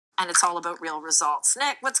and it's all about real results.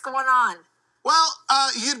 Nick, what's going on? Well,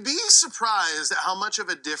 you'd be surprised at how much of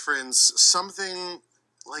a difference something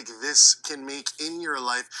like this can make in your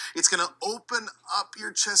life. It's going to open up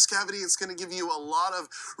your chest cavity. It's going to give you a lot of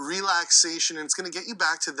relaxation, and it's going to get you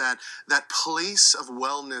back to that place of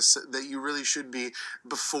wellness that you really should be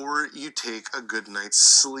before you take a good night's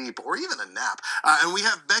sleep or even a nap. And we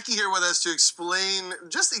have Becky here with us to explain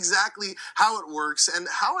just exactly how it works and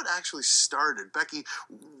how it actually started. Becky,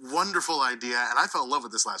 wonderful idea, and I fell in love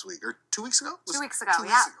with this last week, or 2 weeks ago? 2 weeks ago, 2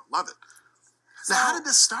 weeks ago. Love it. Now, how did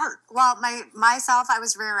this start? Well, myself, I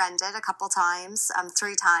was rear-ended a couple times,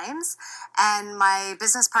 3 times, and my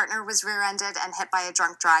business partner was rear-ended and hit by a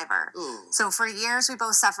drunk driver. Ooh. So for years, we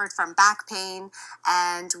both suffered from back pain,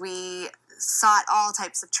 and we sought all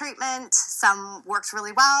types of treatment. Some worked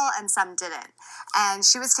really well, and some didn't. And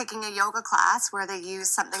she was taking a yoga class where they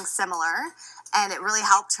used something similar, and it really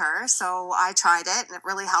helped her. So I tried it, and it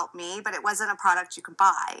really helped me, but it wasn't a product you could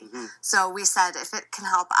buy. Mm-hmm. So we said, if it can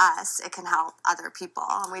help us, it can help other people,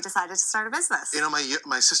 and we decided to start a business. You know,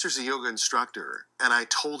 my sister's a yoga instructor, and I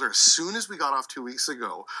told her as soon as we got off 2 weeks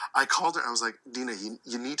ago, I called her and I was like, Dina,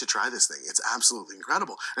 you need to try this thing. It's absolutely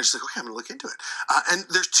incredible. And she's like, okay, I'm going to look into it. And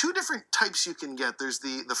there's 2 different types you can get. There's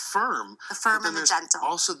the firm. The firm and the gentle.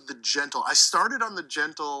 Also the gentle. I started on the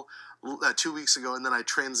gentle 2 weeks ago, and then I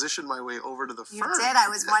transitioned my way over to the firm. You did. I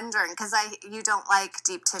was wondering, because you don't like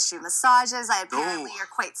deep tissue massages. Apparently you're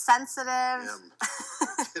quite sensitive.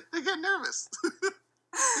 I get nervous.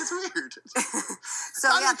 It's weird. So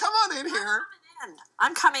Tanya, come on in here.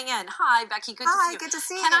 I'm coming in. Hi, Becky. Good to see you. Good to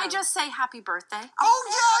see you. Can I just say happy birthday? Oh,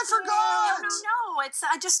 yeah, I forgot. No.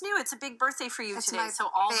 I just knew it's a big birthday for you today. So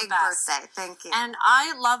all the best. Big birthday. Thank you. And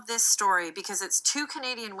I love this story because it's 2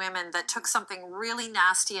 Canadian women that took something really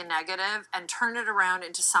nasty and negative and turned it around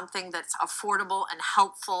into something that's affordable and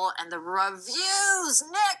helpful. And the reviews,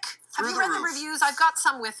 Nick. Have you read the reviews? I've got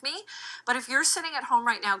some with me. But if you're sitting at home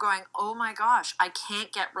right now going, oh my gosh, I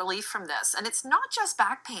can't get relief from this. And it's not just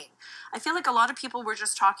back pain. I feel like a lot of people were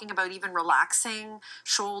just talking about even relaxing,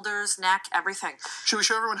 shoulders, neck, everything. Should we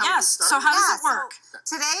show everyone how this started? So how does it work?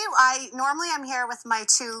 So today, normally I'm here with my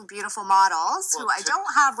 2 beautiful models, who I don't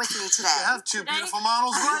have with me today. You have 2 beautiful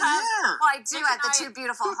models right here. Well, I do at the 2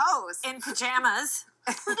 beautiful hosts. In pajamas.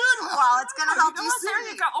 Well, it's going to help you see. There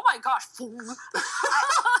you go. Oh my gosh.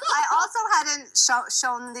 I also hadn't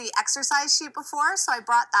shown the exercise sheet before, so I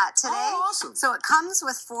brought that today. Oh, awesome. So it comes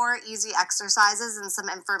with 4 easy exercises and some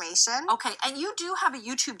information. Okay, and you do have a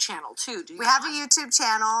YouTube channel too, do you? We have a YouTube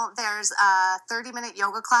channel. There's a 30-minute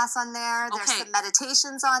yoga class on there. There's some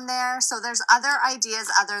meditations on there. So there's other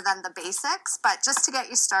ideas other than the basics, but just to get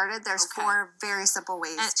you started, there's 4 very simple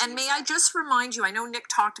ways to And may I just remind you, I know Nick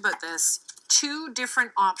talked about this, 2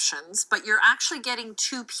 different options, but you're actually getting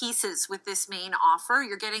 2 pieces with this main offer.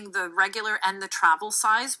 You're getting the regular and the travel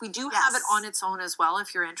size. We do have it on its own as well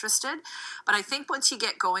if you're interested. But I think once you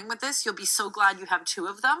get going with this, you'll be so glad you have 2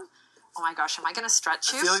 of them. Oh my gosh, am I going to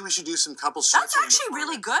stretch you? I feel like we should do some couple stretching. That's actually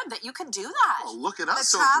really good that you can do that. Oh, look at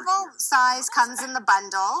us. The travel size comes in the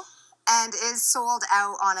bundle and is sold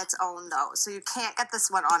out on its own, though. So you can't get this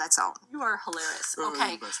one on its own. You are hilarious.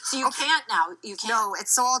 Okay, so you can't now. You can't. No,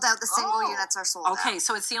 it's sold out. The single units are sold out. Okay,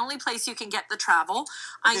 so it's the only place you can get the travel.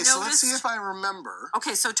 Okay, so let's see if I remember.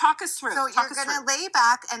 Okay, so talk us through. So you're going to lay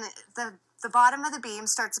back, and the bottom of the beam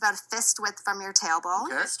starts about a fist width from your tailbone.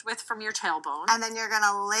 Okay. Fist width from your tailbone. And then you're going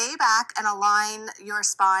to lay back and align your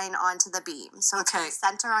spine onto the beam. So it's going to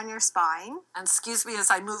center on your spine. And excuse me as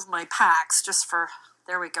I move my packs just for...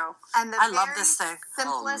 There we go. And I love this thing.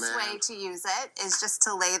 Simplest way to use it is just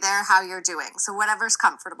to lay there how you're doing. So whatever's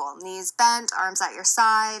comfortable. Knees bent, arms at your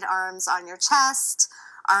side, arms on your chest,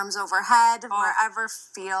 arms overhead, wherever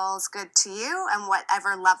feels good to you and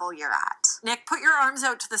whatever level you're at. Nick, put your arms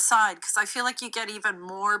out to the side because I feel like you get even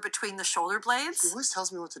more between the shoulder blades. He always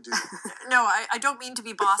tells me what to do. No, I don't mean to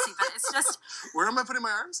be bossy, but it's just... Where am I putting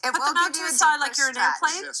my arms? It Put will them out give to you the a side like you're an stretch.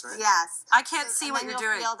 airplane? Yes, right? Yes. I can't see what you're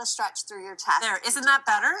doing. Feel the stretch through your chest. There, isn't that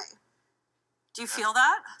better? Do you feel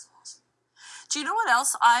that? Do you know what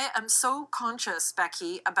else? I am so conscious,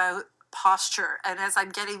 Becky, about posture. And as I'm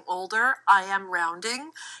getting older, I am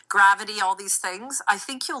rounding, gravity, all these things. I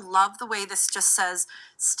think you'll love the way this just says,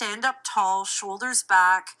 stand up tall, shoulders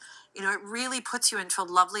back. You know, it really puts you into a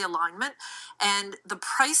lovely alignment. And the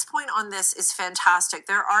price point on this is fantastic.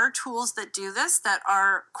 There are tools that do this that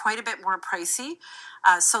are quite a bit more pricey.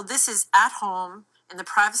 So this is at home. in the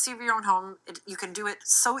privacy of your own home. You can do it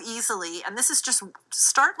so easily. And this is just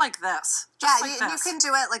start like this. Just like you can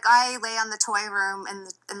do it. Like I lay on the toy room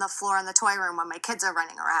in the floor in the toy room when my kids are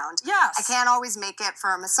running around. Yes. I can't always make it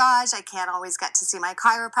for a massage. I can't always get to see my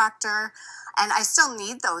chiropractor. And I still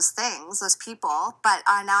need those things, those people. But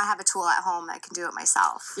now I have a tool at home and I can do it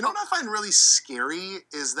myself. You know what I find really scary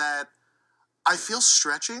is that I feel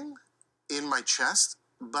stretching in my chest,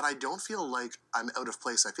 but I don't feel like I'm out of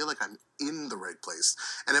place. I feel like I'm in the right place.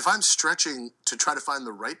 And if I'm stretching to try to find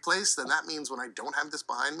the right place, then that means when I don't have this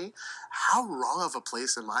behind me, how wrong of a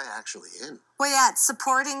place am I actually in? Well, yeah, it's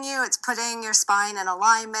supporting you. It's putting your spine in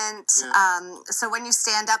alignment. Yeah. So when you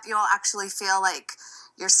stand up, you'll actually feel like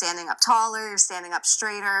you're standing up taller, you're standing up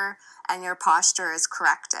straighter, and your posture is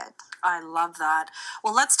corrected. I love that.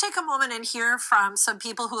 Well, let's take a moment and hear from some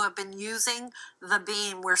people who have been using the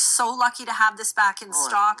Beam. We're so lucky to have this back in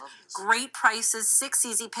stock. Great prices, 6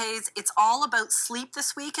 easy pays. It's all about sleep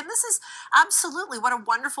this week. And this is absolutely what a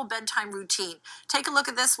wonderful bedtime routine. Take a look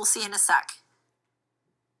at this. We'll see you in a sec.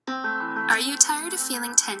 Are you tired of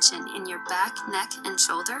feeling tension in your back, neck, and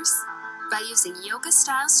shoulders? By using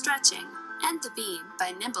yoga-style stretching and the Beam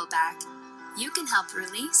by Nimbleback, you can help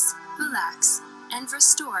release, relax, and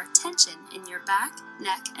restore tension in your back,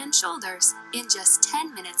 neck, and shoulders in just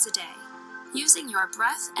 10 minutes a day. Using your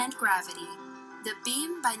breath and gravity, the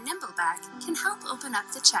Beam by Nimbleback can help open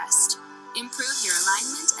up the chest, improve your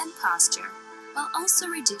alignment and posture, while also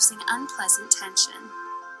reducing unpleasant tension.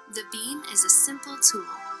 The Beam is a simple tool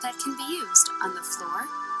that can be used on the floor,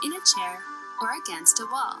 in a chair, or against a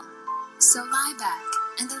wall. So lie back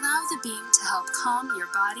and allow the Beam to help calm your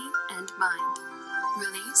body and mind.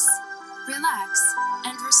 Release, relax,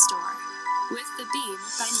 and restore with the Beam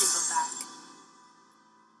by Nimbleback.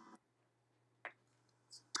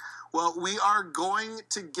 Well, we are going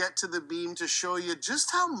to get to the Beam to show you just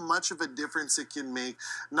how much of a difference it can make,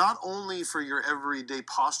 not only for your everyday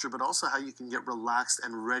posture, but also how you can get relaxed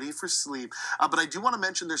and ready for sleep. But I do want to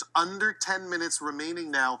mention there's under 10 minutes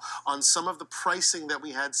remaining now on some of the pricing that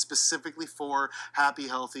we had specifically for Happy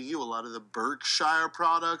Healthy You. A lot of the Berkshire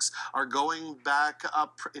products are going back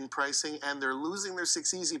up in pricing, and they're losing their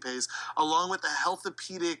 6 easy pays, along with the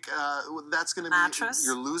Healthopedic. That's going to be mattress.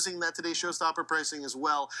 You're losing that today's showstopper pricing as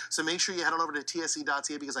well. So make sure you head on over to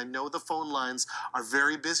tse.ca because I know the phone lines are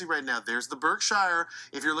very busy right now. There's the Berkshire.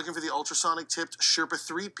 If you're looking for the ultrasonic tipped Sherpa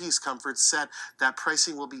 3-piece comfort set, that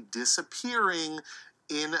pricing will be disappearing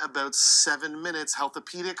in about 7 minutes.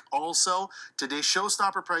 Healthopedic also, today's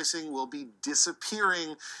showstopper pricing will be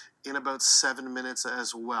disappearing in about 7 minutes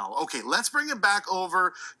as well. Okay, let's bring it back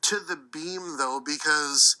over to the Beam though,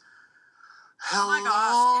 because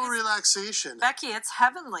hello, relaxation. Becky, it's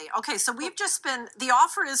heavenly. Okay, so we've just been, the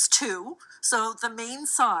offer is 2, so the main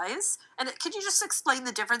size. And could you just explain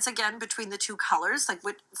the difference again between the 2 colors? Like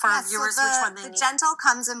for our viewers, which one they need? The Gentle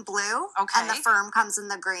comes in blue, and the Firm comes in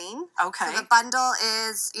the green. Okay. So the bundle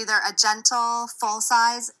is either a Gentle full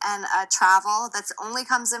size and a Travel that only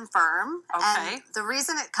comes in Firm. Okay. And the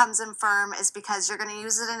reason it comes in Firm is because you're going to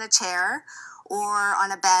use it in a chair or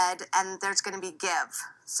on a bed, and there's going to be give.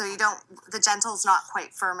 So the Gentle's not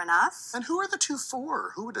quite firm enough. And who are the 2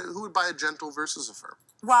 for? Who would buy a Gentle versus a Firm?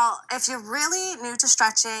 Well, if you're really new to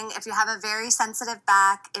stretching, if you have a very sensitive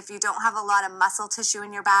back, if you don't have a lot of muscle tissue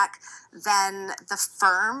in your back, then the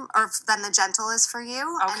Firm then the Gentle is for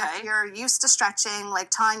you. Okay. And if you're used to stretching like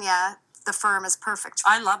Tanya, the Firm is perfect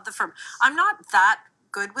for you. I love the Firm. I'm not that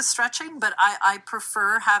good with stretching, but I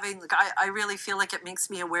prefer having, I really feel like it makes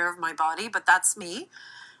me aware of my body, but that's me.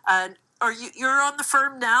 You're on the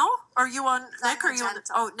Firm now? Are you on Nick? Or you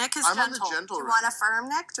on Nick is I'm Gentle. on the Gentle. Do you want a Firm,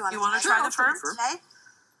 Nick? Do you want to try the Firm? Okay.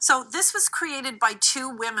 So this was created by 2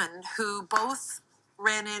 women who both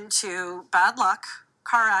ran into bad luck,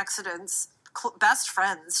 car accidents, best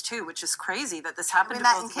friends too, which is crazy that this happened to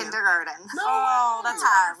both of you. We met in kindergarten. Oh, that's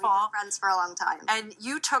We've wonderful. been friends for a long time. And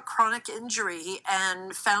you took chronic injury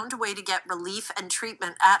and found a way to get relief and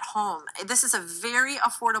treatment at home. This is a very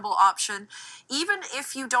affordable option. Even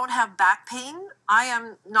if you don't have back pain, I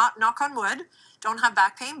am not, knock on wood, don't have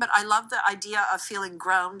back pain, but I love the idea of feeling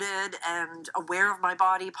grounded and aware of my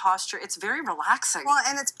body posture. It's very relaxing. Well,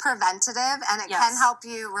 and it's preventative, and it can help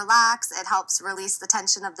you relax. It helps release the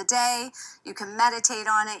tension of the day. You can meditate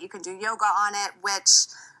on it. You can do yoga on it, which,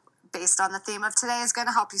 based on the theme of today, is going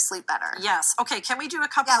to help you sleep better. Yes. Okay, can we do a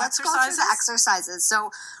couple exercises? Let's go through the exercises. So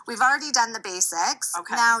we've already done the basics.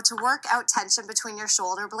 Okay. Now, to work out tension between your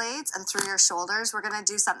shoulder blades and through your shoulders, we're going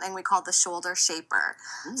to do something we call the shoulder shaper.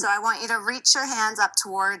 So I want you to reach your hands up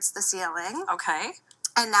towards the ceiling. Okay.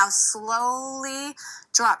 And now slowly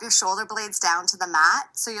drop your shoulder blades down to the mat.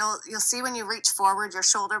 So you'll see when you reach forward, your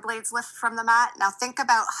shoulder blades lift from the mat. Now think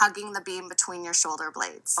about hugging the beam between your shoulder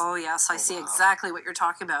blades. Oh, yes, I see exactly what you're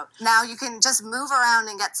talking about. Now you can just move around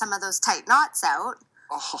and get some of those tight knots out,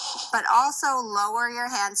 but also lower your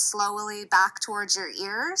hands slowly back towards your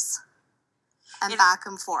ears and back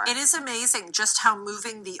and forth. It is amazing just how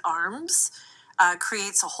moving the arms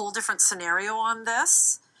creates a whole different scenario on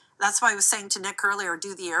this. That's why I was saying to Nick earlier,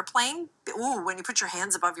 do the airplane. Ooh, when you put your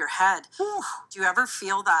hands above your head. Ooh, do you ever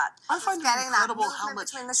feel that? I find it incredible how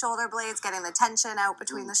much between the shoulder blades, getting the tension out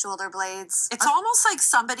between the shoulder blades. It's almost like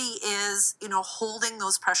somebody is, holding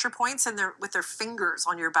those pressure points with their fingers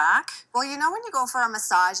on your back. Well, when you go for a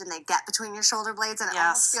massage and they get between your shoulder blades, and it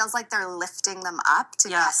almost feels like they're lifting them up to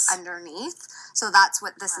get underneath. So that's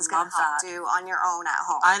what this is going to help do on your own at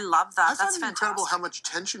home. I love that. That's fantastic. Incredible how much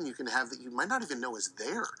tension you can have that you might not even know is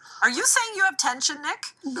there. Are you saying you have tension, Nick?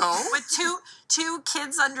 No. With two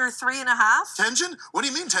kids under 3.5? Tension? What do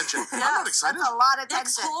you mean tension? I'm not excited. That's a lot of tension.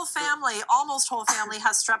 Nick's almost whole family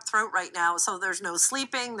has strep throat right now, so there's no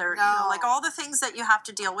sleeping. Like all the things that you have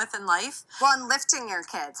to deal with in life. Well, and lifting your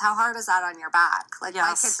kids, how hard is that on your back? Like my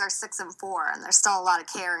kids are 6 and 4, and there's still a lot of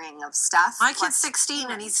carrying of stuff. My kid's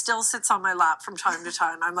 16, and he still sits on my lap from time to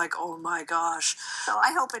time. I'm like, oh my gosh. So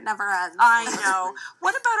I hope it never ends. I know.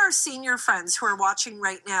 What about our senior friends who are watching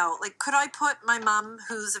right now? Like, could I put my mom,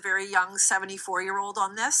 who's a very young 74-year-old,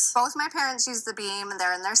 on this? Both my parents use the beam, and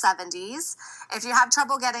they're in their 70s. If you have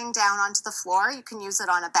trouble getting down onto the floor, you can use it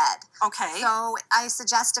on a bed. Okay. So I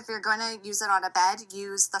suggest if you're going to use it on a bed,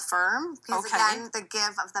 use the firm. Because again, the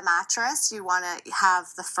give of the mattress, you want to have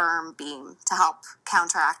the firm beam to help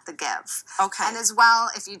counteract the give. Okay. And as well,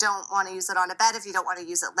 if you don't want to use it on a bed, if you don't want to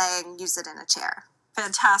use it laying, use it in a chair.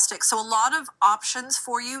 Fantastic. So a lot of options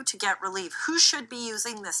for you to get relief. Who should be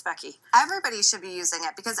using this, Becky? Everybody should be using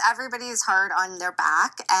it because everybody is hard on their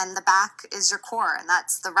back, and the back is your core, and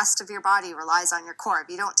that's the rest of your body relies on your core. If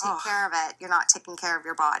you don't take care of it, you're not taking care of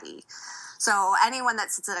your body. So anyone that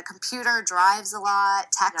sits at a computer, drives a lot,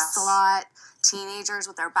 texts a lot, teenagers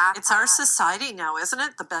with their back. It's our society now, isn't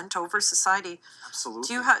it? The bent over society. Absolutely.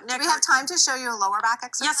 Do we have time to show you a lower back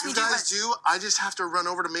exercise? Yes, we do. You guys do. I just have to run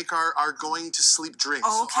over to make our going to sleep drink.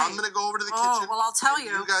 Okay. So I'm going to go over to the kitchen. Well, I'll tell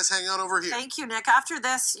you. You guys hang out over here. Thank you, Nick. After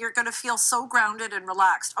this, you're going to feel so grounded and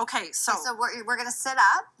relaxed. Okay, so we're going to sit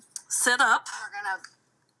up. Sit up. We're going to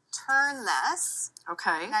turn this.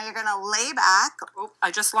 Okay. Now you're going to lay back. Oh,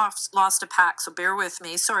 I just lost a pack, so bear with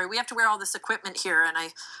me. Sorry, we have to wear all this equipment here,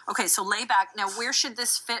 okay, so lay back. Now, where should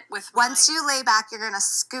this fit with Once you lay back, you're going to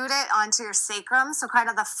scoot it onto your sacrum, so kind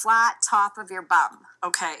of the flat top of your bum.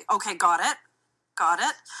 Okay, got it.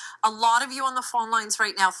 A lot of you on the phone lines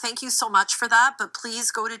right now, thank you so much for that, but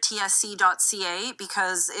please go to tsc.ca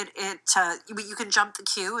because you can jump the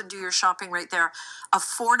queue and do your shopping right there.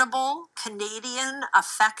 Affordable, Canadian,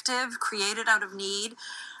 effective, created out of need.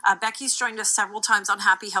 Becky's joined us several times on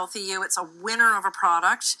Happy Healthy You. It's a winner of a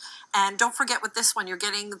product. And don't forget with this one, you're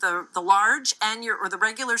getting the large or the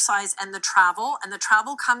regular size and the travel. And the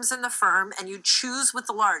travel comes in the firm, and you choose with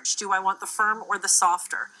the large. Do I want the firm or the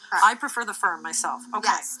softer? Right. I prefer the firm myself. Okay.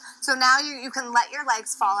 Yes. So now you can let your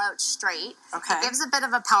legs fall out straight. Okay. It gives a bit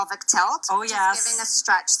of a pelvic tilt. Oh, yes. Just giving a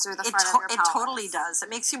stretch through the front of your pelvis. It totally does. It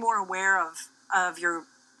makes you more aware of your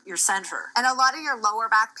center. And a lot of your lower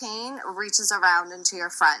back pain reaches around into your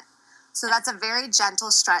front. So that's a very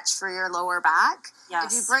gentle stretch for your lower back.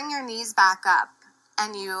 Yes. If you bring your knees back up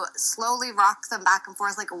and you slowly rock them back and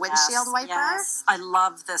forth like a windshield wiper. Yes, I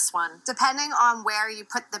love this one. Depending on where you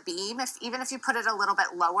put the beam, even if you put it a little bit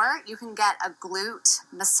lower, you can get a glute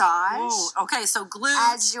massage. Ooh, okay, so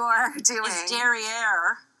glute as you're doing is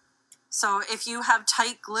derriere. So if you have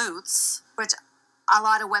tight glutes, which a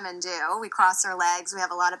lot of women do, we cross our legs, we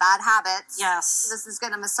have a lot of bad habits. Yes. So this is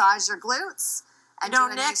going to massage your glutes. Nick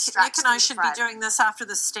and I should be doing this after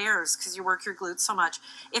the stairs because you work your glutes so much.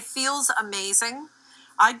 It feels amazing.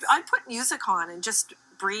 I'd put music on and just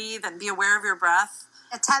breathe and be aware of your breath.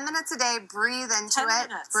 10 minutes a day, breathe into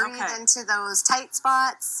it. Breathe okay. into those tight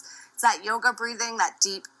spots. It's that yoga breathing, that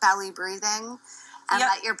deep belly breathing. And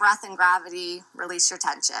let your breath and gravity release your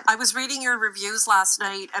tension. I was reading your reviews last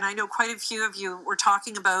night, and I know quite a few of you were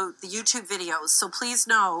talking about the YouTube videos. So please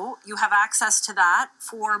know you have access to that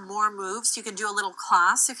for more moves. You can do a little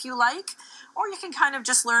class if you like, or you can kind of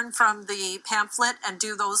just learn from the pamphlet and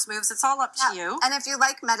do those moves. It's all up to you. And if you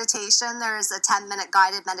like meditation, there's a 10-minute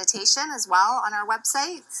guided meditation as well on our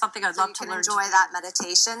website. Something I'd love to learn. You can enjoy that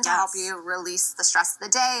meditation to help you release the stress of the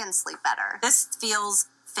day and sleep better. This feels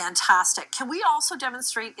fantastic. Can we also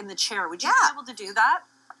demonstrate in the chair? Would you be able to do that?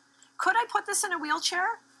 Could I put this in a wheelchair?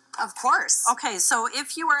 Of course. Okay, so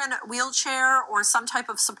if you are in a wheelchair or some type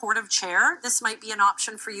of supportive chair, this might be an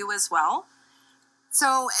option for you as well.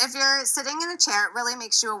 So if you're sitting in a chair, it really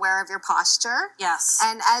makes you aware of your posture. Yes.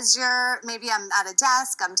 And as maybe I'm at a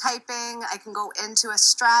desk, I'm typing, I can go into a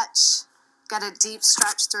stretch, get a deep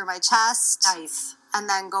stretch through my chest. Nice. And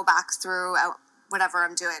then go back through whatever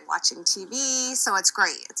I'm doing, watching TV. So it's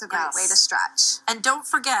great. It's a great way to stretch. And don't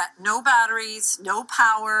forget, no batteries, no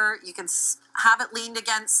power. You can have it leaned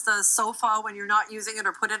against the sofa when you're not using it,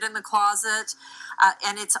 or put it in the closet.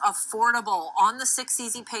 And it's affordable on the 6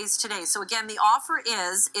 Easy Pays today. So again, the offer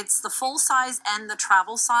it's the full size and the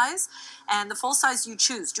travel size. And the full size you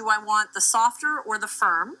choose. Do I want the softer or the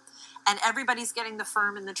firm? And everybody's getting the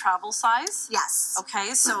firm and the travel size? Yes.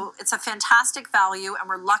 Okay, so it's a fantastic value, and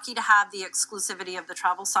we're lucky to have the exclusivity of the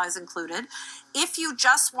travel size included. If you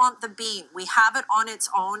just want the beam, we have it on its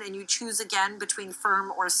own, and you choose again between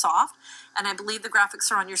firm or soft. And I believe the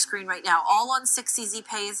graphics are on your screen right now. All on 6 Easy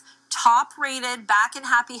Pays, top rated, back and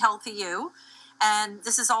happy, healthy you. And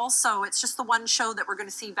this is also, it's just the one show that we're going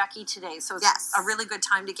to see Becky today. So it's a really good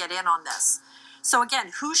time to get in on this. So again,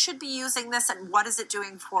 who should be using this, and what is it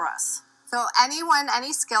doing for us? So anyone,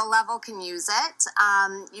 any skill level can use it.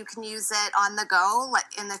 You can use it on the go, like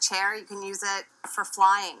in the chair. You can use it for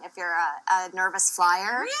flying if you're a nervous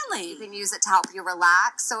flyer. Really? You can use it to help you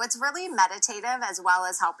relax. So it's really meditative as well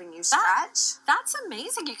as helping you stretch. That's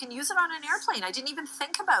amazing. You can use it on an airplane. I didn't even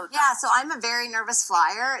think about that. Yeah, so I'm a very nervous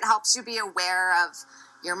flyer. It helps you be aware of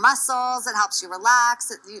your muscles. It helps you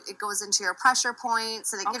relax. It goes into your pressure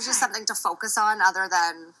points, and it gives you something to focus on other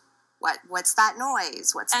than what's that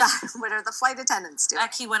noise? What are the flight attendants doing?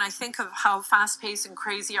 Becky, when I think of how fast-paced and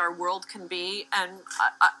crazy our world can be, and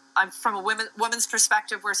I'm from a woman's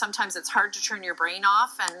perspective where sometimes it's hard to turn your brain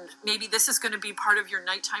off, and maybe this is going to be part of your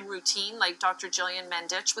nighttime routine, like Dr. Jillian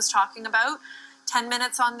Mandich was talking about. 10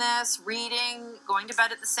 minutes on this, reading, going to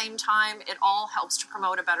bed at the same time, it all helps to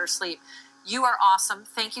promote a better sleep. You are awesome.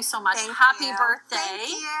 Thank you so much. Happy birthday. Thank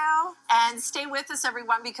you. And stay with us,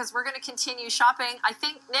 everyone, because we're going to continue shopping. I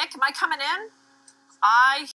think, Nick, am I coming in? I